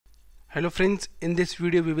Hello friends, in this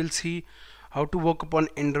video we will see how to work upon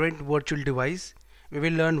Android virtual device. We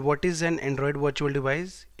will learn what is an Android virtual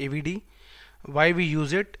device, AVD, why we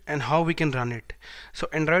use it and how we can run it. So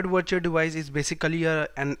Android virtual device is basically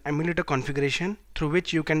an emulator configuration through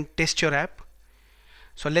which you can test your app.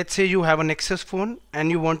 So let's say you have a Nexus phone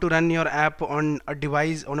and you want to run your app on a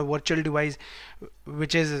device, on a virtual device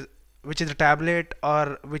which is a tablet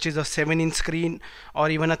or which is a 7-inch screen or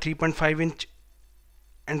even a 3.5-inch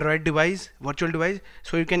Android device, virtual device.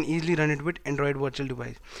 So you can easily run it with Android virtual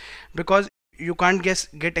device because you can't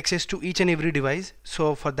get access to each and every device.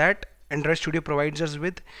 So for that, Android Studio provides us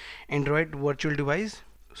with Android virtual device.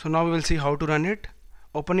 So now we will see how to run it.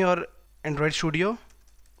 Open your Android Studio.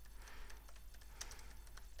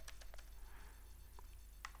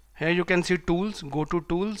 Here you can see tools. Go to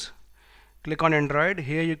tools, click on Android.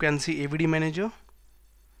 Here you can see AVD manager.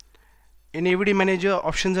 In AVD manager,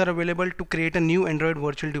 options are available to create a new Android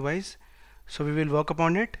virtual device. So we will work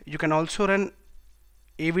upon it. You can also run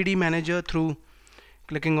AVD manager through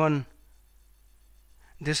clicking on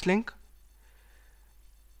this link.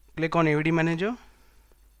 Click on AVD manager.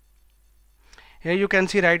 Here you can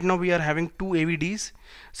see right now we are having two AVDs.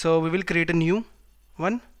 So we will create a new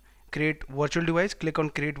one. Create virtual device. Click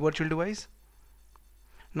on create virtual device.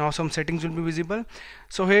 Now some settings will be visible.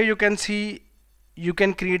 So here you can see you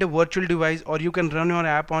can create a virtual device or you can run your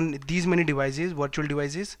app on these many devices, virtual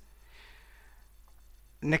devices.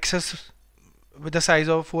 Nexus with a size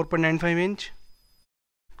of 4.95 inch.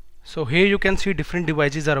 So here you can see different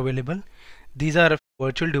devices are available. These are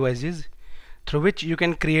virtual devices through which you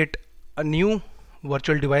can create a new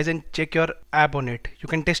virtual device and check your app on it. You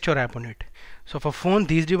can test your app on it. So for phone,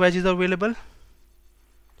 these devices are available.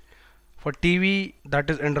 For TV, that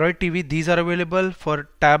is Android TV, these are available. For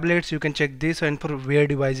tablets, you can check this, and for Wear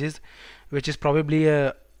devices, which is probably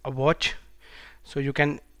a watch, so you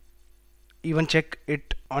can even check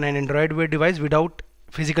it on an Android Wear device without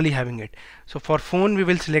physically having it. So for phone, we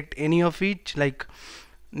will select any of each, like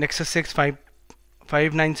Nexus 6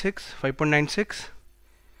 5.96.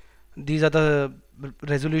 These are the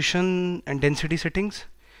resolution and density settings.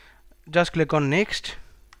 Just click on next.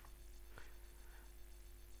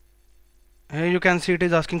 Here you can see it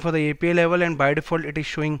is asking for the API level, and by default it is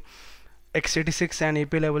showing x86 and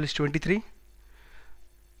API level is 23.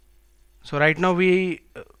 So right now we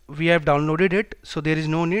have downloaded it, so there is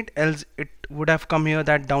no need, else it would have come here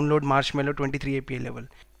that download Marshmallow 23 API level.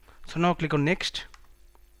 So now click on next.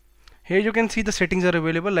 Here you can see the settings are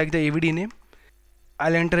available, like the AVD name.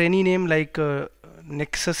 I'll enter any name like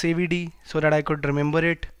Nexus AVD so that I could remember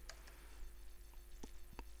it.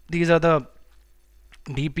 These are the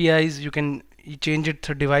DPIs. You can change it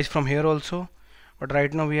to device from here also, but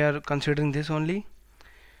right now we are considering this only.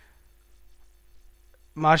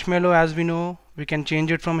 Marshmallow, as we know, we can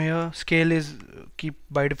change it from here. Scale is keep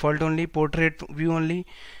by default only. Portrait view only.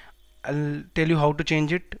 I'll tell you how to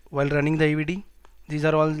change it while running the AVD. These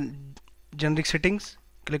are all generic settings.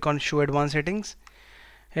 Click on show advanced settings.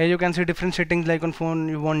 Here you can see different settings, like on phone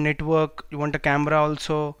you want network, you want a camera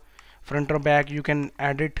also, front or back, you can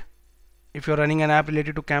add it. If you're running an app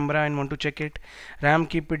related to camera and want to check it. RAM,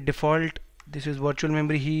 keep it default. This is virtual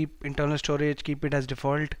memory heap. Internal storage, keep it as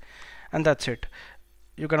default, and that's it.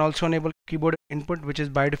 You can also enable keyboard input, which is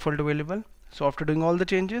by default available. So after doing all the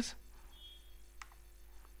changes,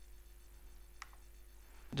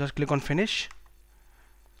 just click on finish,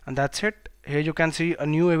 and that's it. Here you can see a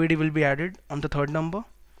new AVD will be added on the third number.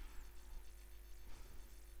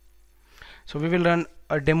 So we will run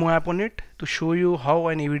a demo app on it to show you how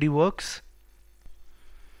an AVD works.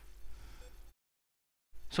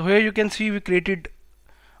 So here you can see we created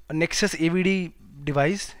a Nexus AVD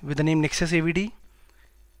device with the name Nexus AVD.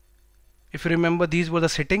 If you remember, these were the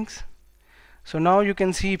settings. So now you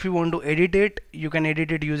can see if you want to edit it, you can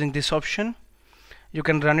edit it using this option. You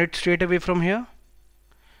can run it straight away from here.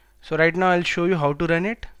 So right now I'll show you how to run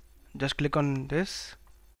it. Just click on this.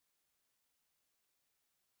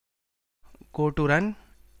 Go to run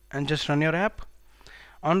and just run your app.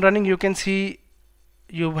 On running, you can see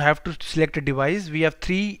you have to select a device. We have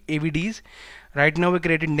 3 AVDs. Right now we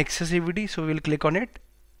created Nexus AVD, so we'll click on it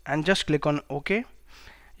and just click on OK.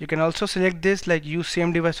 You can also select this, like use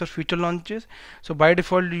same device for future launches. So by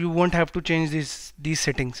default you won't have to change these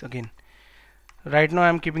settings again. Right now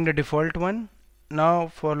I'm keeping the default one. Now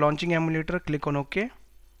for launching emulator, click on OK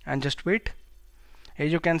and just wait. Here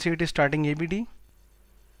you can see it is starting AVD.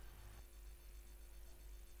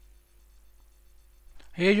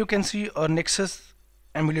 Here you can see our Nexus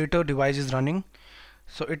emulator device is running,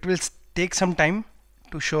 so it will take some time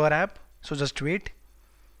to show our app, so just wait.